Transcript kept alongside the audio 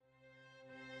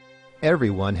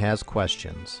Everyone has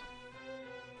questions.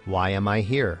 Why am I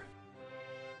here?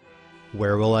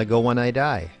 Where will I go when I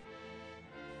die?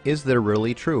 Is there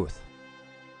really truth?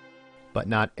 But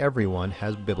not everyone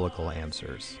has biblical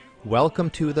answers. Welcome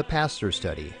to The Pastor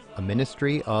Study, a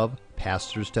ministry of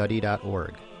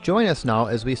pastorstudy.org. Join us now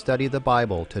as we study the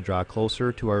Bible to draw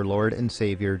closer to our Lord and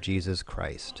Savior Jesus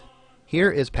Christ. Here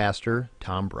is Pastor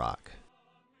Tom Brock.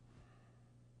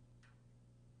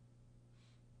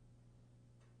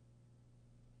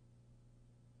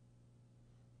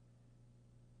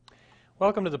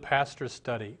 Welcome to the Pastor's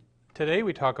Study. Today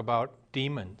we talk about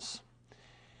demons.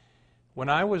 When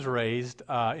I was raised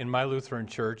in my Lutheran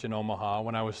church in Omaha,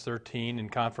 when I was 13 in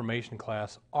confirmation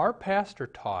class, our pastor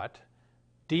taught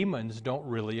demons don't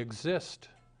really exist.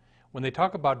 When they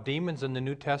talk about demons in the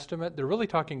New Testament, they're really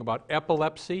talking about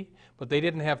epilepsy, but they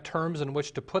didn't have terms in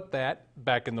which to put that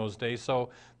back in those days, so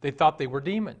they thought they were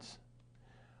demons.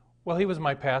 Well, he was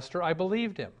my pastor. I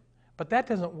believed him. But that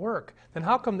doesn't work. Then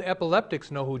how come the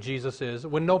epileptics know who Jesus is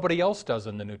when nobody else does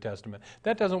in the New Testament?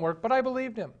 That doesn't work, but I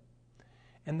believed him.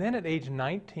 And then at age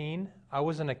 19, I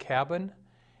was in a cabin,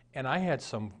 and I had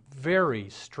some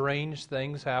very strange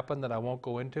things happen that I won't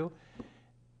go into.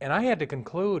 And I had to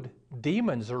conclude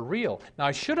demons are real. Now,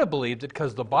 I should have believed it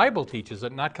because the Bible teaches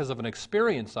it, not because of an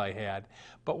experience I had.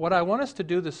 But what I want us to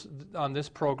do on this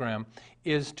program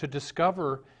is to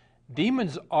discover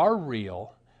demons are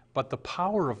real, but the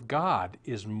power of God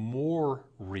is more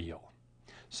real.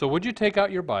 So would you take out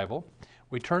your Bible?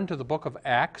 We turn to the book of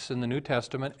Acts in the New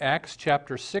Testament, Acts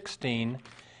chapter 16,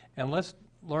 and let's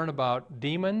learn about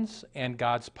demons and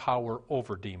God's power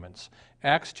over demons.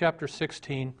 Acts chapter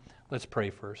 16, let's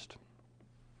pray first.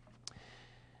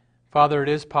 Father, it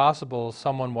is possible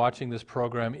someone watching this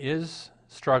program is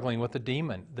struggling with a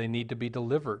demon. They need to be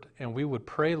delivered. And we would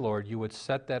pray, Lord, you would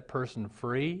set that person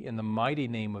free in the mighty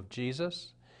name of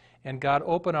Jesus. And God,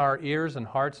 open our ears and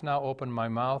hearts now, open my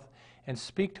mouth, and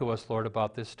speak to us, Lord,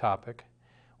 about this topic.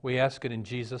 We ask it in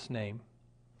Jesus' name.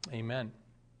 Amen.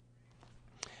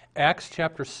 Acts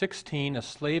chapter 16, a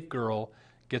slave girl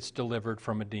gets delivered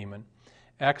from a demon.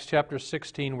 Acts chapter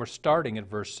 16, we're starting at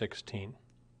verse 16.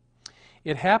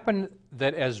 It happened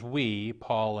that as we,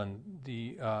 Paul and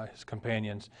his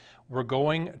companions, were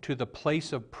going to the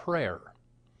place of prayer,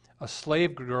 a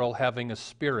slave girl having a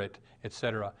spirit,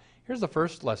 etc. Here's the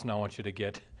first lesson I want you to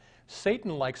get.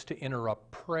 Satan likes to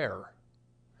interrupt prayer.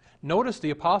 Notice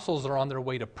the apostles are on their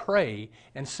way to pray,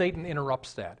 and Satan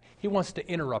interrupts that. He wants to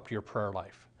interrupt your prayer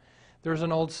life. There's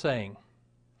an old saying,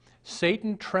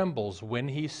 Satan trembles when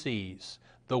he sees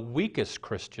the weakest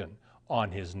Christian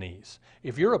on his knees.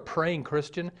 If you're a praying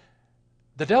Christian,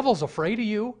 the devil's afraid of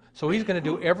you, so he's going to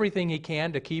do everything he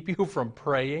can to keep you from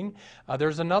praying.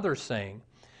 There's another saying,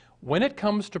 when it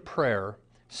comes to prayer,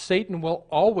 Satan will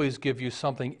always give you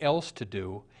something else to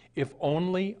do, if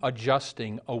only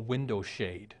adjusting a window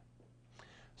shade.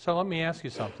 So let me ask you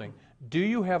something. Do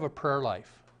you have a prayer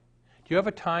life? Do you have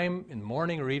a time in the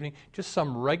morning or evening, just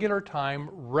some regular time,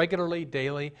 regularly,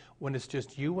 daily, when it's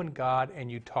just you and God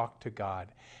and you talk to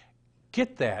God?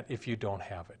 Get that if you don't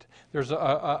have it.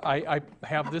 I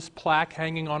have this plaque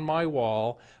hanging on my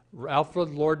wall, Alfred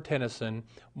Lord Tennyson,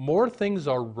 more things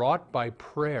are wrought by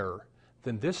prayer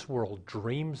than this world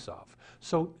dreams of.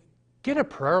 So get a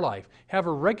prayer life. Have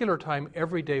a regular time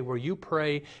every day where you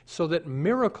pray so that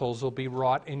miracles will be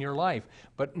wrought in your life.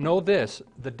 But know this,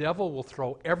 the devil will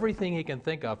throw everything he can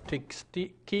think of to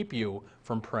keep you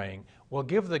from praying. We'll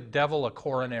give the devil a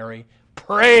coronary.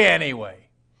 Pray anyway.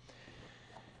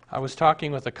 I was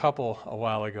talking with a couple a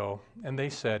while ago, and they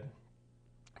said,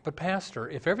 but Pastor,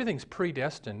 if everything's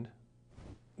predestined,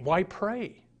 why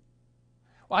pray?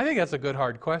 Well, I think that's a good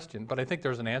hard question, but I think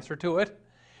there's an answer to it.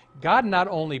 God not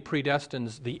only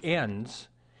predestines the ends,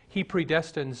 he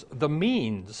predestines the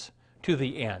means to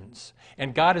the ends.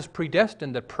 And God has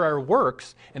predestined that prayer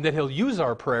works and that he'll use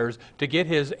our prayers to get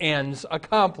his ends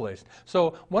accomplished.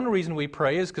 So one reason we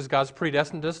pray is because God's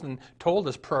predestined us and told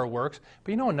us prayer works.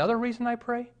 But you know another reason I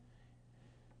pray?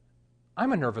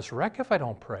 I'm a nervous wreck if I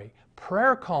don't pray.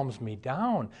 Prayer calms me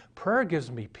down. Prayer gives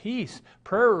me peace.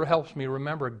 Prayer helps me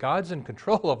remember God's in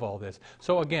control of all this.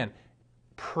 So again,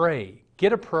 pray.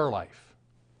 Get a prayer life.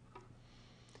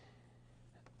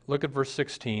 Look at verse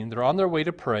 16. They're on their way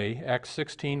to pray, Acts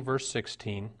 16, verse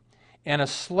 16. And a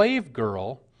slave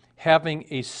girl having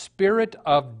a spirit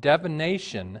of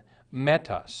divination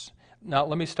met us. Now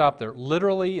let me stop there.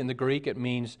 Literally in the Greek it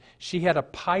means she had a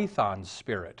python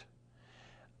spirit.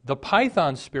 The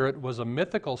python spirit was a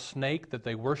mythical snake that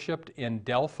they worshipped in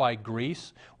Delphi,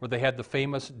 Greece, where they had the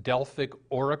famous Delphic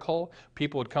oracle.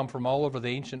 People would come from all over the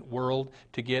ancient world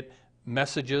to get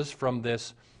messages from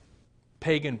this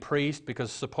pagan priest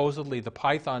because supposedly the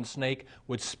python snake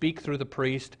would speak through the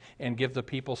priest and give the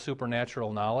people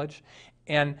supernatural knowledge.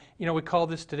 And, we call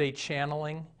this today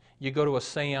channeling. You go to a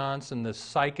seance and the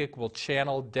psychic will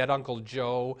channel dead Uncle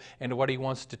Joe and what he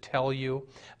wants to tell you.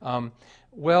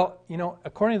 Well,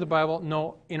 according to the Bible,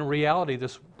 no, in reality,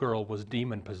 this girl was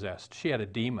demon-possessed. She had a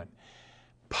demon.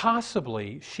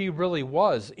 Possibly, she really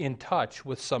was in touch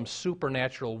with some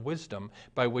supernatural wisdom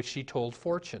by which she told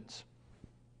fortunes.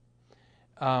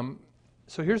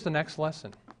 So here's the next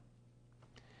lesson.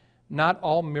 Not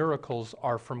all miracles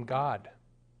are from God.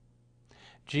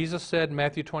 Jesus said in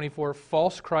Matthew 24,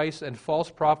 false Christs and false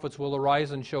prophets will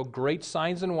arise and show great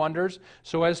signs and wonders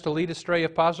so as to lead astray,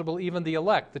 if possible, even the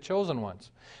elect, the chosen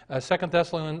ones. 2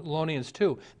 Thessalonians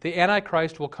 2, the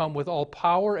Antichrist will come with all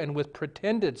power and with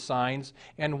pretended signs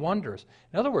and wonders.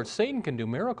 In other words, Satan can do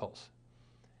miracles.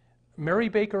 Mary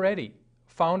Baker Eddy,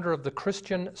 founder of the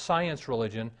Christian Science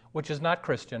religion, which is not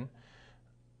Christian,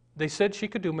 they said she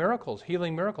could do miracles,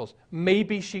 healing miracles.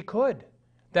 Maybe she could.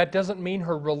 That doesn't mean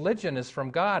her religion is from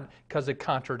God because it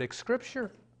contradicts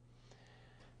Scripture.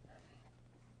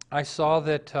 I saw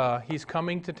that he's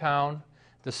coming to town,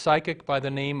 the psychic by the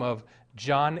name of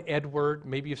John Edward.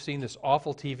 Maybe you've seen this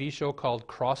awful TV show called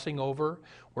Crossing Over,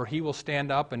 where he will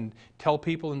stand up and tell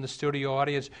people in the studio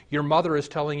audience, your mother is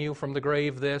telling you from the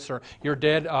grave this, or your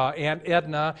dead Aunt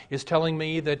Edna is telling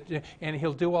me that, and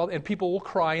he'll do all, and people will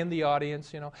cry in the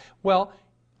audience, Well,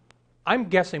 I'm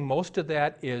guessing most of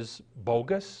that is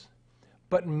bogus,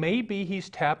 but maybe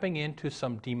he's tapping into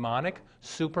some demonic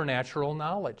supernatural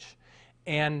knowledge,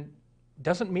 and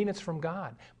doesn't mean it's from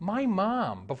God. My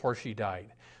mom, before she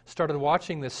died, started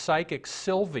watching this psychic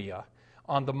Sylvia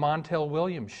on the Montel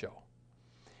Williams show.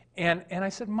 And I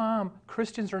said, Mom,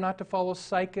 Christians are not to follow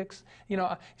psychics.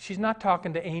 She's not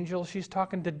talking to angels, she's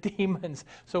talking to demons.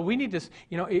 So we need to,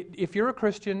 if you're a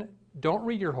Christian, don't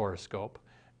read your horoscope.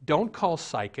 Don't call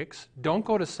psychics. Don't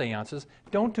go to seances.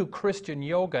 Don't do Christian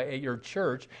yoga at your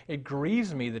church. It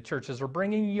grieves me that churches are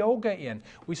bringing yoga in.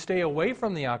 We stay away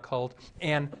from the occult,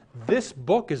 and this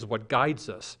book is what guides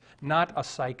us, not a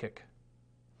psychic.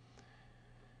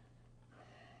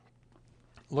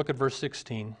 Look at verse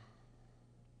 16.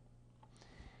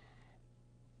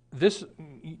 This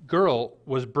girl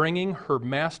was bringing her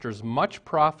masters much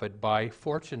profit by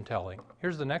fortune telling.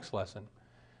 Here's the next lesson.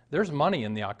 There's money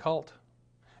in the occult.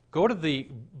 Go to the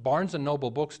Barnes &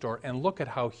 Noble bookstore and look at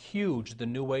how huge the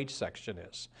New Age section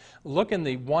is. Look in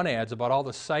the one ads about all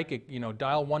the psychic,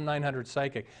 dial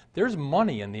 1-900-PSYCHIC. There's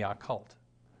money in the occult.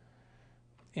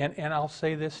 And I'll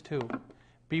say this too.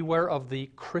 Beware of the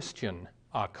Christian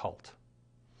occult.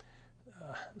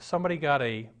 Somebody got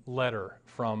a letter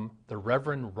from the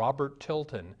Reverend Robert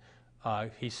Tilton.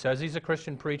 He says he's a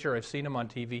Christian preacher. I've seen him on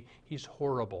TV. He's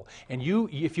horrible. And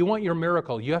if you want your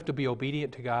miracle, you have to be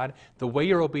obedient to God. The way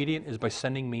you're obedient is by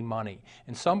sending me money.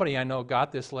 And somebody I know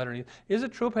got this letter. And is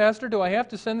it true, Pastor? Do I have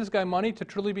to send this guy money to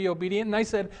truly be obedient? And I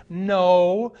said,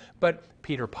 no. But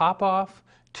Peter Popoff,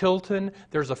 Tilton,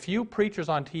 there's a few preachers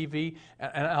on TV.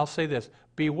 And I'll say this.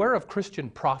 Beware of Christian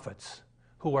prophets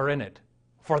who are in it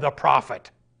for the profit.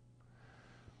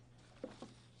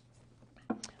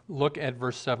 Look at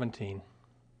verse 17.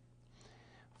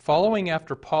 Following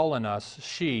after Paul and us,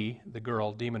 she, the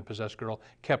girl, demon-possessed girl,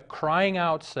 kept crying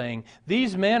out, saying,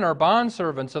 these men are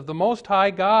bondservants of the Most High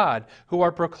God, who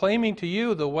are proclaiming to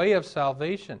you the way of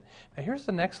salvation. Now here's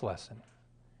the next lesson.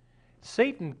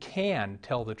 Satan can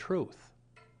tell the truth.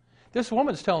 This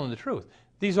woman's telling the truth.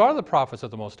 These are the prophets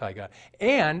of the Most High God.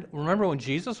 And remember when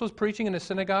Jesus was preaching in a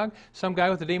synagogue, some guy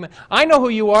with a demon, I know who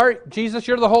you are, Jesus,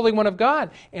 you're the Holy One of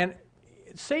God. And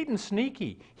Satan's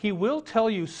sneaky. He will tell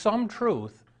you some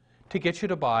truth to get you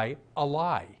to buy a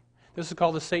lie. This is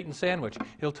called the Satan sandwich.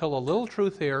 He'll tell a little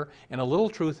truth here and a little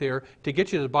truth here to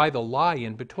get you to buy the lie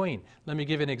in between. Let me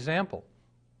give you an example.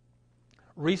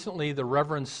 Recently, the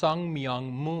Reverend Sung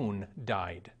Myung Moon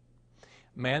died.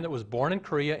 A man that was born in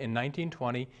Korea in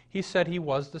 1920. He said he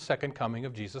was the second coming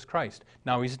of Jesus Christ.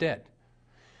 Now he's dead.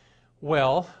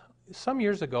 Well, some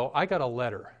years ago, I got a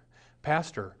letter.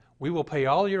 Pastor, we will pay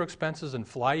all your expenses and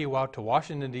fly you out to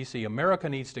Washington, D.C. America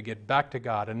needs to get back to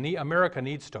God, and America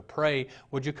needs to pray.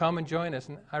 Would you come and join us?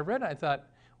 And I read it, I thought,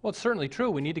 well, it's certainly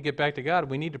true. We need to get back to God.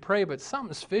 We need to pray, but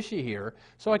something's fishy here.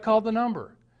 So I called the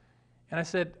number. And I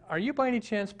said, are you by any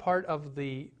chance part of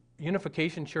the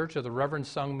Unification Church of the Reverend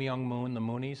Sung Myung Moon, the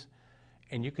Moonies?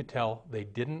 And you could tell they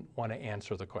didn't want to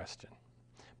answer the question.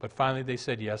 But finally they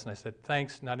said yes, and I said,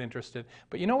 thanks, not interested.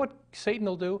 But you know what Satan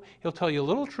will do? He'll tell you a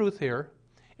little truth here,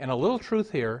 and a little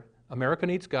truth here, America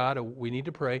needs God. We need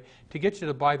to pray to get you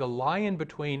to buy the lie in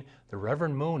between the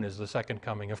Reverend Moon is the second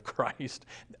coming of Christ.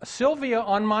 Sylvia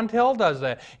on Montel does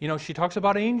that. You know, she talks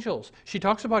about angels. She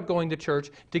talks about going to church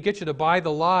to get you to buy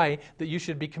the lie that you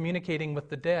should be communicating with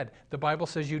the dead. The Bible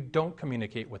says you don't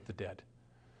communicate with the dead.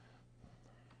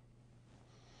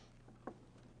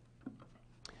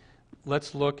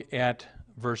 Let's look at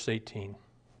verse 18.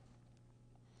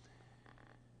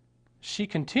 She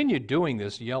continued doing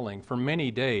this yelling for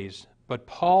many days, but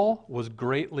Paul was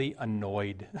greatly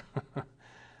annoyed.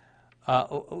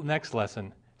 Next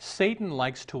lesson. Satan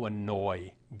likes to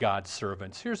annoy God's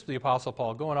servants. Here's the Apostle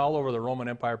Paul going all over the Roman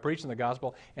Empire preaching the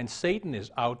gospel, and Satan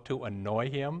is out to annoy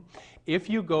him. If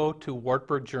you go to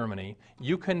Wartburg, Germany,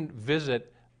 you can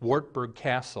visit Wartburg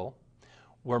Castle,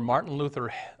 where Martin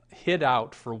Luther hid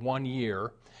out for 1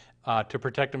 year to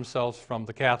protect himself from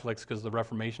the Catholics because the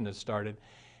Reformation had started.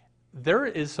 There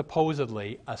is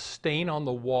supposedly a stain on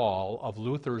the wall of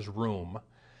Luther's room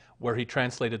where he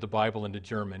translated the Bible into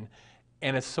German,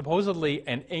 and it's supposedly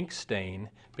an ink stain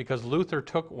because Luther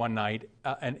took one night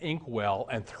an ink well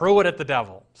and threw it at the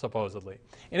devil, supposedly.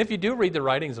 And if you do read the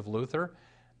writings of Luther,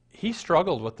 he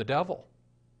struggled with the devil.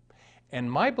 And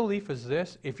my belief is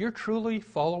this: if you're truly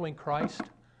following Christ,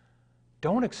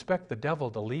 don't expect the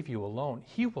devil to leave you alone.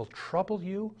 He will trouble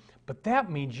you, but that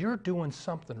means you're doing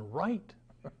something right.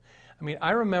 I mean,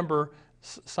 I remember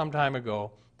some time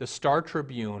ago, the Star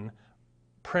Tribune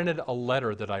printed a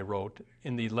letter that I wrote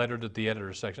in the letter to the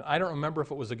editor section. I don't remember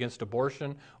if it was against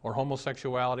abortion or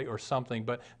homosexuality or something,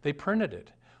 but they printed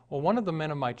it. Well, one of the men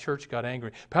of my church got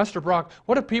angry. Pastor Brock,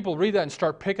 what if people read that and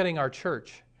start picketing our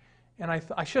church? And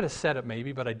I should have said it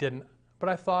maybe, but I didn't. But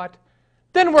I thought,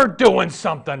 then we're doing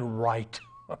something right.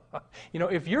 You know,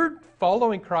 if you're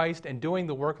following Christ and doing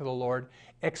the work of the Lord,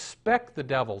 expect the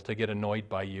devil to get annoyed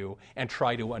by you and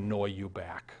try to annoy you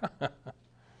back.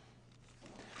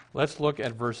 Let's look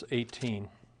at verse 18.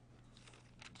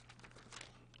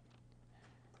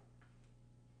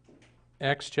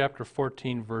 Acts chapter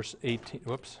 14, verse 18.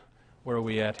 Whoops, where are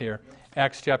we at here?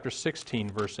 Acts chapter 16,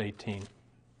 verse 18.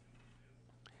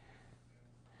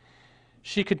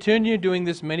 She continued doing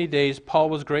this many days. Paul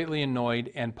was greatly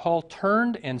annoyed, and Paul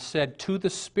turned and said to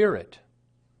the Spirit,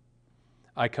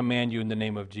 I command you in the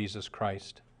name of Jesus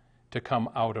Christ to come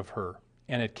out of her.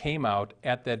 And it came out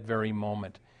at that very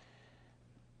moment.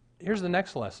 Here's the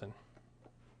next lesson.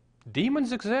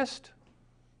 Demons exist.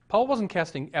 Paul wasn't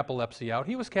casting epilepsy out.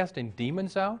 He was casting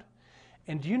demons out.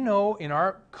 And do you know, in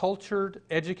our cultured,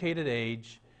 educated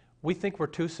age, we think we're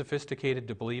too sophisticated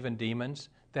to believe in demons.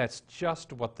 That's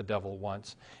just what the devil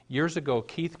wants. Years ago,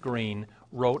 Keith Green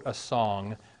wrote a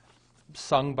song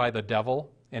sung by the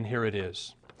devil, and here it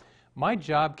is. My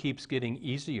job keeps getting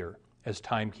easier as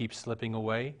time keeps slipping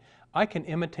away. I can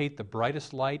imitate the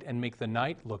brightest light and make the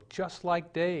night look just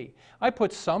like day. I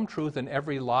put some truth in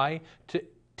every lie to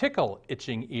tickle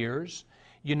itching ears.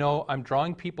 You know, I'm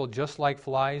drawing people just like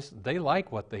flies. They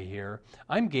like what they hear.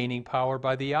 I'm gaining power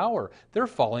by the hour. They're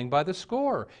falling by the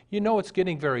score. You know, it's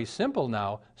getting very simple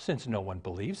now since no one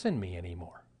believes in me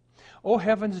anymore. Oh,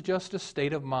 heaven's just a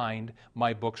state of mind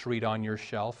my books read on your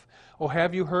shelf. Oh,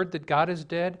 have you heard that God is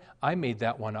dead? I made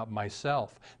that one up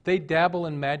myself. They dabble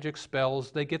in magic spells.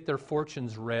 They get their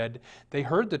fortunes read. They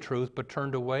heard the truth but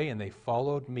turned away and they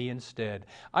followed me instead.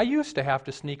 I used to have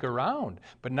to sneak around,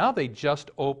 but now they just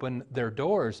open their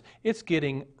doors. It's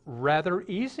getting rather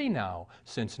easy now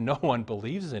since no one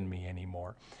believes in me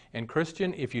anymore. And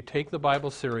Christian, if you take the Bible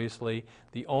seriously,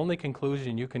 the only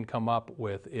conclusion you can come up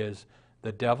with is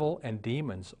the devil and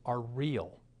demons are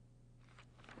real.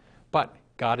 But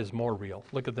God is more real.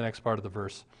 Look at the next part of the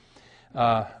verse.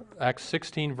 Acts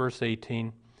 16, verse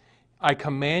 18. I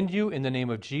command you in the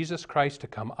name of Jesus Christ to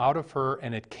come out of her,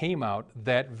 and it came out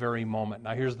that very moment.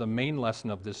 Now here's the main lesson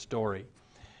of this story.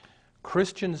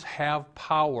 Christians have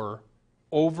power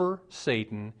over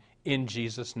Satan in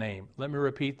Jesus' name. Let me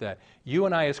repeat that. You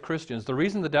and I as Christians, the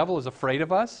reason the devil is afraid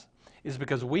of us is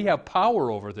because we have power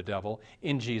over the devil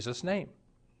in Jesus' name.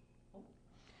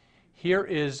 Here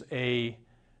is a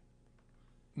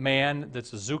man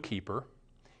that's a zookeeper.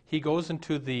 He goes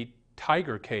into the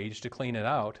tiger cage to clean it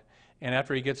out, and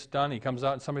after he gets done, he comes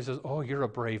out and somebody says, oh, you're a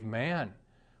brave man.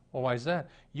 Well, why is that?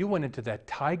 You went into that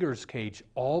tiger's cage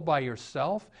all by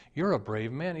yourself? You're a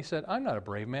brave man. He said, I'm not a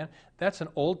brave man. That's an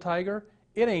old tiger.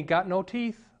 It ain't got no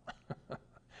teeth.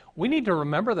 We need to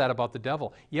remember that about the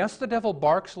devil. Yes, the devil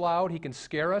barks loud. He can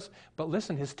scare us. But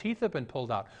listen, his teeth have been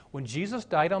pulled out. When Jesus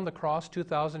died on the cross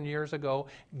 2,000 years ago,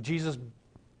 Jesus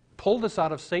pulled us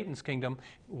out of Satan's kingdom,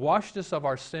 washed us of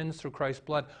our sins through Christ's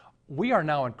blood. We are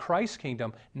now in Christ's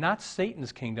kingdom, not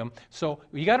Satan's kingdom. So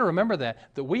you got to remember that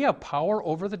we have power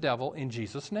over the devil in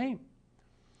Jesus' name.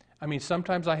 I mean,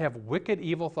 sometimes I have wicked,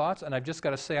 evil thoughts, and I've just got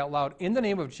to say out loud, in the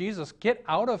name of Jesus, get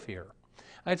out of here.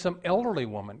 I had some elderly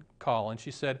woman call, and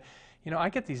she said, I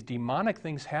get these demonic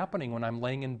things happening when I'm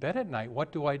laying in bed at night.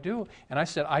 What do I do? And I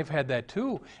said, I've had that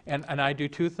too. And I do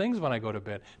two things when I go to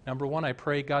bed. Number one, I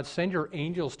pray, God, send your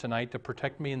angels tonight to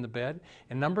protect me in the bed.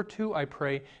 And number two, I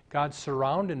pray, God,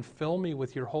 surround and fill me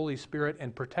with your Holy Spirit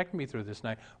and protect me through this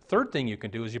night. Third thing you can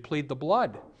do is you plead the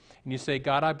blood. And you say,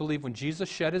 God, I believe when Jesus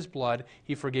shed his blood,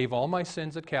 he forgave all my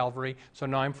sins at Calvary, so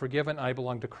now I'm forgiven. I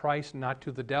belong to Christ, not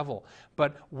to the devil.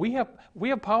 But we have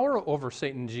power over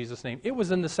Satan in Jesus' name. It was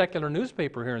in the secular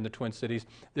newspaper here in the Twin Cities.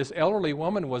 This elderly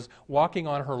woman was walking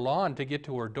on her lawn to get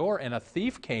to her door, and a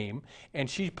thief came, and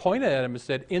she pointed at him and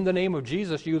said, in the name of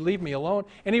Jesus, you leave me alone.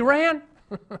 And he ran.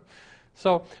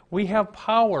 So we have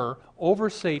power over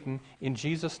Satan in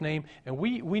Jesus' name, and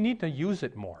we need to use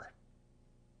it more.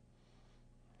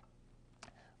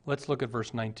 Let's look at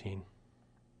verse 19.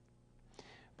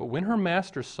 But when her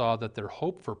masters saw that their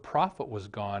hope for profit was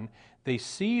gone, they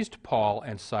seized Paul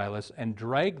and Silas and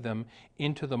dragged them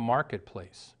into the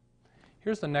marketplace.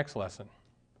 Here's the next lesson.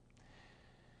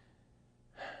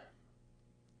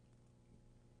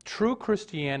 True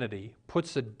Christianity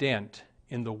puts a dent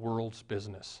in the world's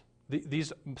business.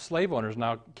 These slave owners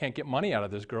now can't get money out of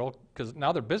this girl because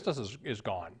now their business is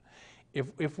gone.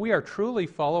 If we are truly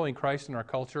following Christ in our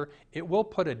culture, it will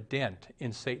put a dent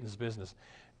in Satan's business.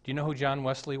 Do you know who John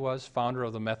Wesley was? Founder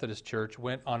of the Methodist Church,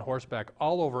 went on horseback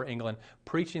all over England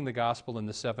preaching the gospel in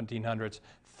the 1700s.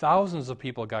 Thousands of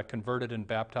people got converted and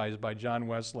baptized by John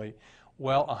Wesley.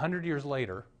 Well, 100 years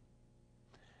later,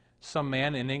 some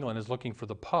man in England is looking for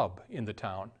the pub in the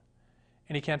town,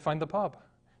 and he can't find the pub.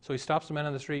 So he stops the man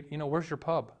on the street, where's your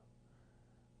pub?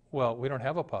 Well, we don't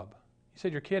have a pub. He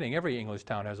said, you're kidding. Every English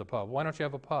town has a pub. Why don't you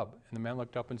have a pub? And the man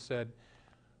looked up and said,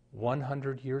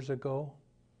 100 years ago,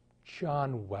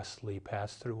 John Wesley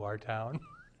passed through our town.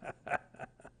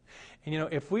 And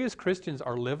if we as Christians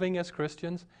are living as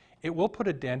Christians, it will put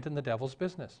a dent in the devil's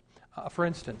business. For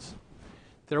instance,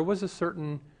 there was a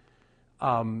certain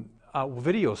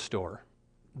video store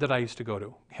that I used to go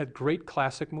to. It had great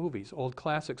classic movies, old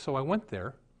classics. So I went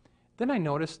there. Then I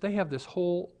noticed they have this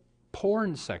whole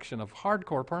porn section of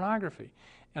hardcore pornography.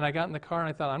 And I got in the car and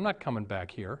I thought, I'm not coming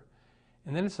back here.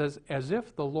 And then it says, as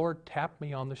if the Lord tapped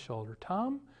me on the shoulder.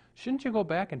 Tom, shouldn't you go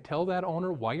back and tell that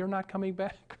owner why you're not coming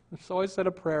back? So I said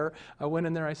a prayer. I went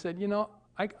in there. I said,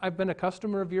 I've been a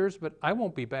customer of yours, but I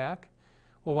won't be back.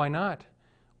 Well, why not?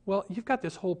 Well, you've got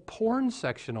this whole porn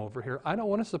section over here. I don't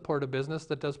want to support a business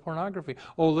that does pornography.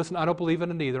 Oh, listen, I don't believe in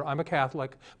it either. I'm a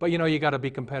Catholic, but you got to be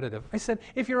competitive. I said,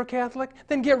 if you're a Catholic,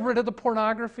 then get rid of the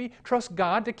pornography. Trust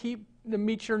God to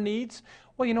meet your needs.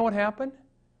 Well, you know what happened?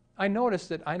 I noticed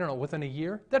that, within a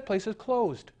year, that place is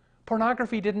closed.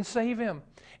 Pornography didn't save him.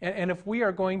 And if we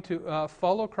are going to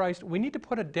follow Christ, we need to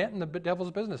put a dent in the devil's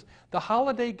business. The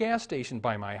Holiday gas station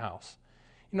by my house.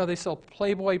 They sell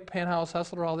Playboy, Penthouse,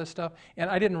 Hustler, all this stuff. And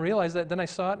I didn't realize that. Then I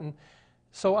saw it. And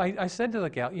so I said to the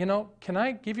gal, can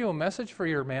I give you a message for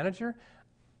your manager?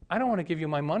 I don't want to give you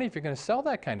my money if you're going to sell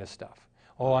that kind of stuff.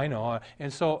 Oh, I know.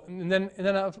 And then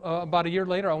about a year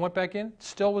later, I went back in,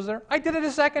 still was there. I did it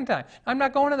a second time. I'm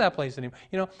not going to that place anymore.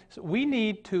 So we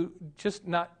need to just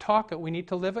not talk it. We need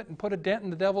to live it and put a dent in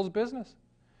the devil's business.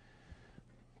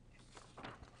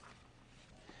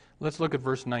 Let's look at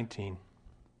verse 19.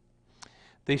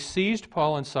 They seized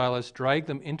Paul and Silas, dragged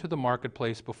them into the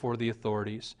marketplace before the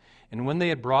authorities. And when they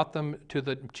had brought them to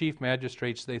the chief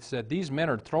magistrates, they said, these men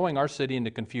are throwing our city into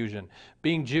confusion.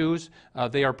 Being Jews,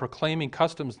 they are proclaiming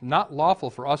customs not lawful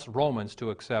for us Romans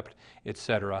to accept,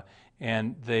 etc.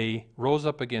 And they rose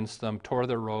up against them, tore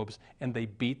their robes, and they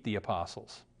beat the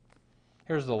apostles.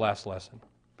 Here's the last lesson.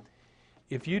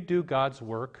 If you do God's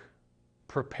work,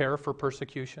 prepare for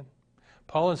persecution.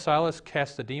 Paul and Silas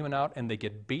cast the demon out, and they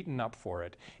get beaten up for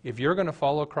it. If you're going to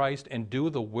follow Christ and do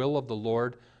the will of the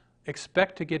Lord,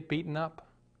 expect to get beaten up.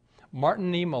 Martin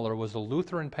Niemöller was a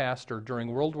Lutheran pastor during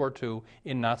World War II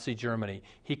in Nazi Germany.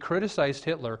 He criticized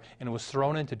Hitler and was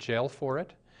thrown into jail for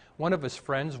it. One of his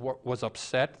friends was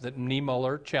upset that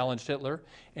Niemöller challenged Hitler,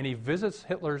 and he visits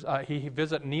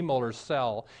Niemöller's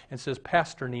cell and says,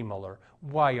 Pastor Niemöller,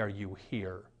 why are you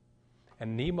here?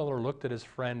 And Niemöller looked at his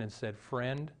friend and said,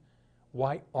 friend,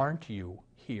 why aren't you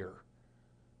here?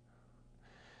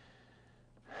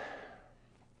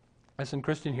 Listen,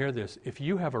 Christian, hear this. If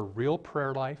you have a real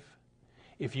prayer life,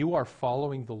 if you are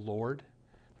following the Lord,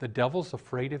 the devil's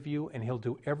afraid of you and he'll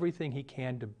do everything he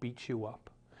can to beat you up.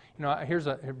 Here's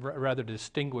a rather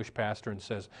distinguished pastor and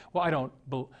says, well,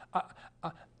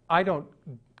 I don't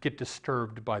get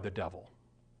disturbed by the devil.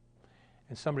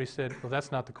 And somebody said, well,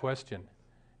 that's not the question.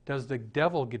 Does the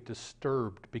devil get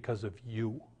disturbed because of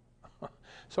you?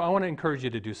 So I want to encourage you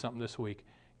to do something this week.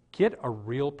 Get a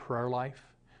real prayer life.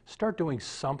 Start doing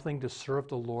something to serve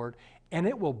the Lord, and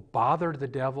it will bother the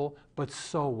devil, but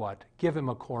so what? Give him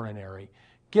a coronary.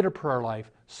 Get a prayer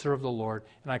life, serve the Lord.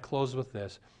 And I close with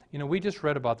this. We just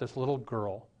read about this little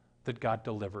girl that got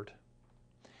delivered.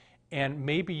 And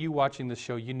maybe you watching this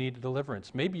show, you need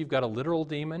deliverance. Maybe you've got a literal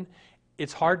demon.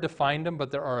 It's hard to find them,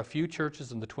 but there are a few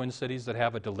churches in the Twin Cities that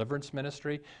have a deliverance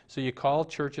ministry. So you call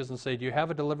churches and say, do you have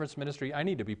a deliverance ministry? I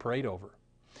need to be prayed over.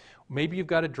 Maybe you've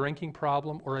got a drinking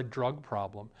problem or a drug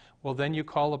problem. Well, then you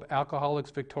call up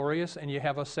Alcoholics Victorious and you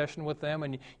have a session with them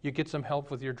and you get some help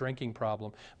with your drinking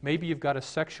problem. Maybe you've got a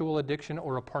sexual addiction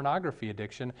or a pornography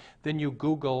addiction. Then you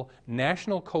Google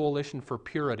National Coalition for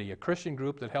Purity, a Christian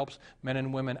group that helps men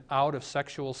and women out of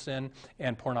sexual sin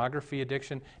and pornography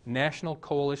addiction. National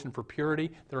Coalition for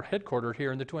Purity, they're headquartered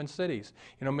here in the Twin Cities.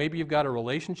 Maybe you've got a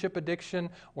relationship addiction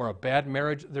or a bad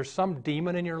marriage. There's some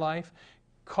demon in your life.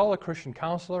 Call a Christian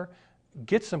counselor,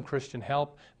 get some Christian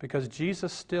help, because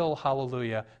Jesus still,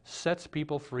 hallelujah, sets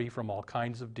people free from all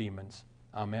kinds of demons.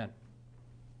 Amen.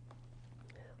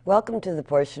 Welcome to the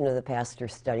portion of the Pastor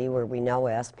Study where we now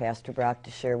ask Pastor Brock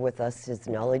to share with us his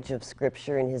knowledge of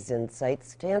Scripture and his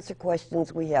insights to answer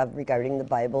questions we have regarding the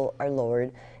Bible, our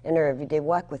Lord, and our everyday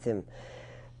walk with Him.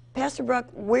 Pastor Brock,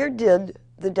 where did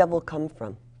the devil come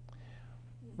from?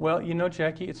 Well,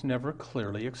 Jackie, it's never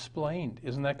clearly explained.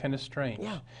 Isn't that kind of strange?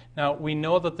 Yeah. Now, we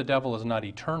know that the devil is not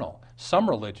eternal. Some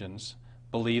religions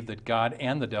believe that God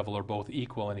and the devil are both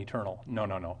equal and eternal.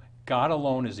 No. God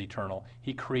alone is eternal.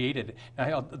 He created it.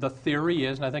 Now, the theory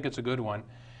is, and I think it's a good one,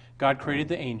 God created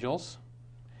the angels,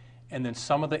 and then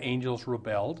some of the angels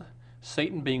rebelled,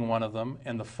 Satan being one of them,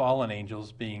 and the fallen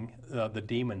angels being the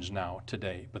demons now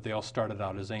today. But they all started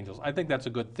out as angels. I think that's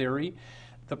a good theory.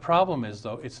 The problem is,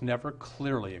 though, it's never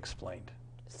clearly explained.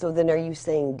 So then are you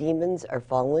saying demons are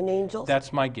fallen angels?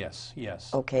 That's my guess,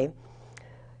 yes. Okay.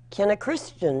 Can a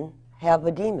Christian have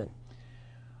a demon?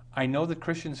 I know that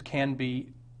Christians can be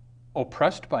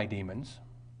oppressed by demons.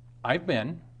 I've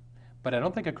been, but I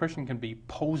don't think a Christian can be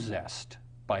possessed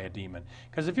by a demon.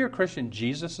 Because if you're a Christian,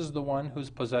 Jesus is the one who's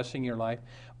possessing your life.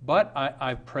 But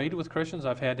I've prayed with Christians.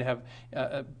 I've had to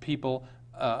have people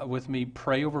with me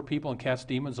pray over people and cast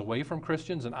demons away from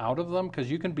Christians and out of them,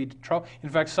 because you can be trouble. In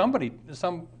fact,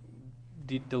 some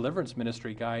deliverance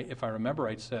ministry guy, if I remember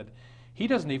right, said he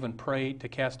doesn't even pray to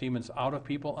cast demons out of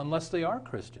people unless they are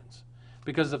Christians,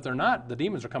 because if they're not, the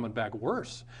demons are coming back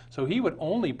worse. So he would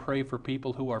only pray for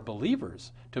people who are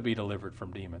believers to be delivered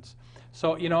from demons.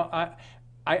 So,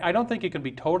 I don't think you can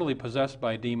be totally possessed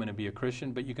by a demon and be a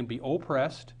Christian, but you can be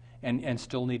oppressed and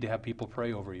still need to have people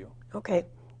pray over you. Okay.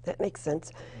 That makes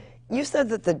sense. You said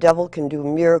that the devil can do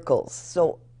miracles.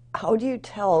 So how do you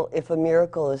tell if a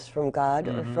miracle is from God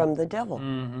or from the devil?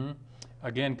 Mm-hmm.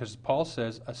 Again, because Paul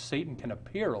says Satan can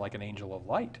appear like an angel of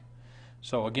light.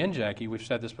 So again, Jackie, we've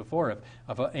said this before,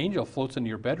 if an angel floats into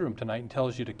your bedroom tonight and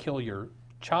tells you to kill your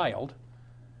child,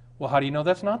 well, how do you know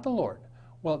that's not the Lord?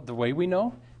 Well, the way we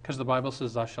know, because the Bible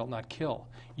says thou shalt not kill.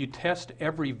 You test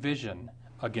every vision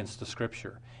against the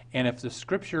Scripture. And if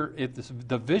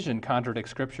the vision contradicts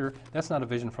Scripture, that's not a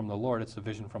vision from the Lord, it's a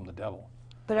vision from the devil.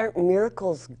 But aren't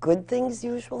miracles good things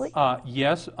usually?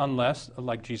 Yes, unless,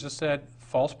 like Jesus said,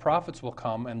 false prophets will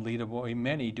come and lead away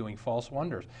many doing false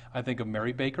wonders. I think of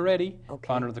Mary Baker Eddy,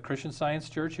 founder of the Christian Science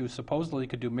Church, who supposedly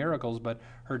could do miracles, but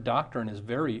her doctrine is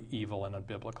very evil and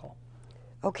unbiblical.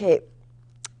 Okay.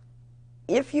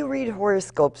 If you read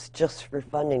horoscopes just for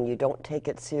fun and you don't take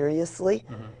it seriously,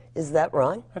 is that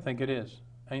wrong? I think it is.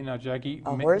 Jackie.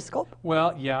 A horoscope?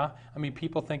 Well, yeah. I mean,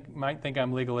 people might think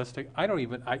I'm legalistic.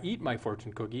 I eat my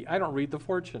fortune cookie. I don't read the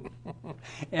fortune.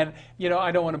 And,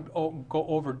 I don't want to go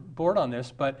overboard on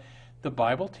this, but the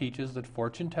Bible teaches that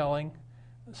fortune telling,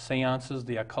 seances,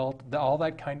 the occult, all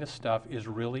that kind of stuff is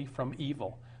really from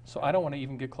evil. So I don't want to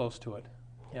even get close to it.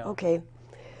 Yeah. Okay.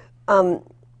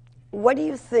 What do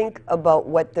you think about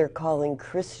what they're calling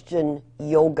Christian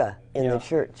yoga in the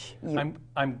church?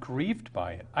 I'm grieved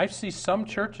by it. I see some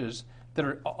churches that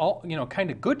are all,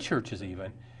 kind of good churches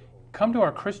even, come to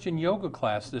our Christian yoga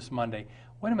class this Monday.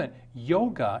 Wait a minute,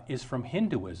 yoga is from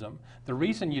Hinduism. The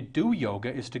reason you do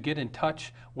yoga is to get in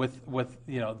touch with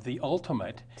the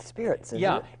ultimate. Spirits,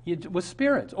 isn't it? With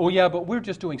spirits. Oh yeah, but we're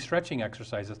just doing stretching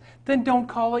exercises. Then don't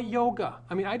call it yoga.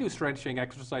 I mean, I do stretching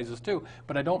exercises too,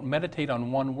 but I don't meditate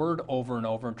on one word over and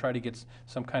over and try to get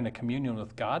some kind of communion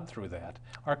with God through that.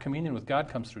 Our communion with God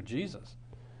comes through Jesus.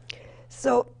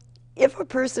 So, if a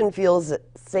person feels that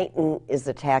Satan is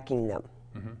attacking them,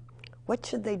 what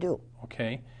should they do?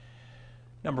 Okay.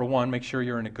 Number one, make sure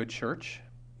you're in a good church,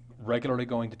 regularly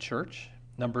going to church.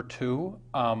 Number two,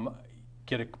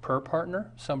 get a prayer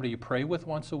partner, somebody you pray with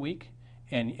once a week,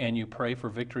 and you pray for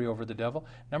victory over the devil.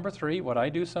 Number three, what I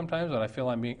do sometimes when I feel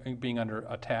I'm being under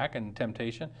attack and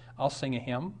temptation, I'll sing a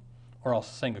hymn or I'll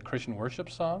sing a Christian worship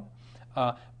song.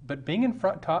 But being in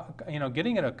front,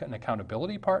 getting an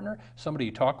accountability partner, somebody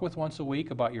you talk with once a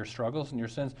week about your struggles and your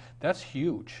sins, that's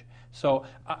huge. So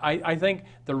I think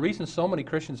the reason so many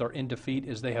Christians are in defeat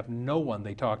is they have no one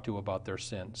they talk to about their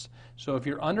sins. So if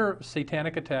you're under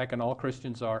satanic attack, and all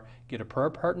Christians are, get a prayer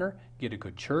partner, get a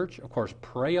good church, of course,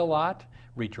 pray a lot,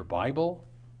 read your Bible.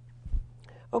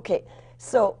 Okay,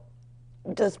 so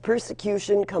does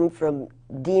persecution come from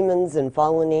demons and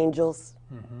fallen angels?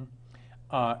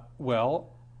 Well,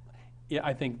 yeah,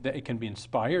 I think that it can be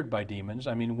inspired by demons.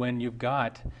 I mean, when you've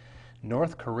got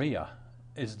North Korea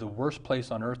is the worst place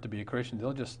on earth to be a Christian.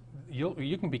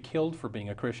 You can be killed for being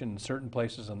a Christian in certain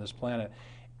places on this planet.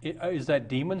 Is that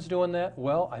demons doing that?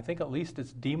 Well, I think at least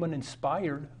it's demon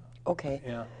inspired. Okay.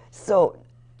 Yeah. So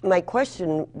my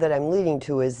question that I'm leading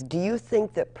to is, do you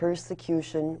think that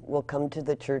persecution will come to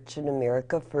the church in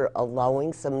America for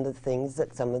allowing some of the things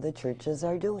that some of the churches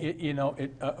are doing?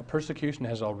 Persecution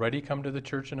has already come to the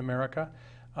church in America.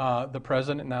 The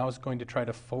president now is going to try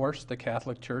to force the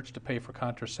Catholic Church to pay for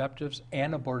contraceptives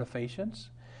and abortifacients.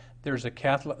 There's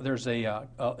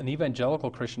an evangelical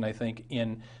Christian, I think,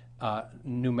 in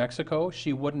New Mexico.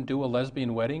 She wouldn't do a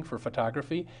lesbian wedding for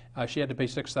photography. She had to pay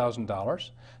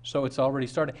 $6,000. So it's already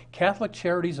started. Catholic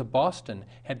Charities of Boston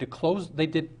had to close. They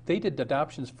did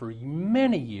adoptions for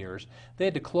many years. They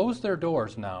had to close their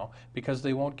doors now because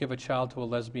they won't give a child to a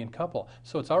lesbian couple.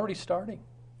 So it's already starting.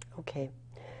 Okay.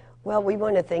 Well, we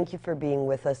want to thank you for being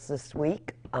with us this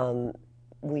week.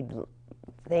 We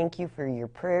thank you for your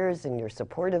prayers and your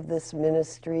support of this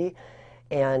ministry.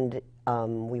 And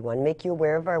we want to make you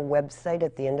aware of our website.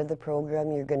 At the end of the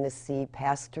program, you're going to see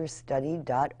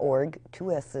pastorstudy.org,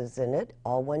 2 S's in it,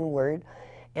 all one word.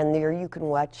 And there you can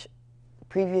watch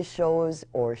previous shows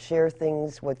or share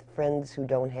things with friends who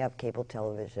don't have cable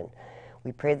television.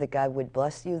 We pray that God would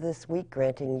bless you this week,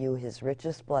 granting you his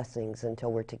richest blessings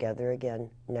until we're together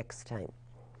again next time.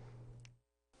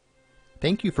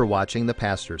 Thank you for watching The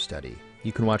Pastor Study.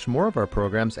 You can watch more of our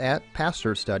programs at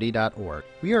pastorstudy.org.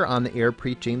 We are on the air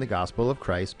preaching the gospel of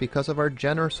Christ because of our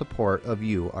generous support of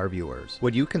you, our viewers.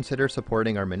 Would you consider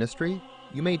supporting our ministry?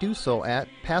 You may do so at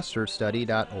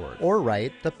pastorstudy.org. Or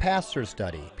write The Pastor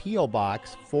Study, P.O.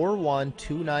 Box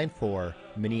 41294,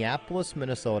 Minneapolis,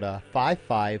 Minnesota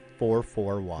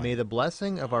 55441. May the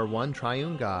blessing of our one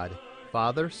triune God,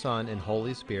 Father, Son, and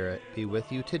Holy Spirit be with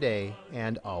you today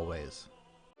and always.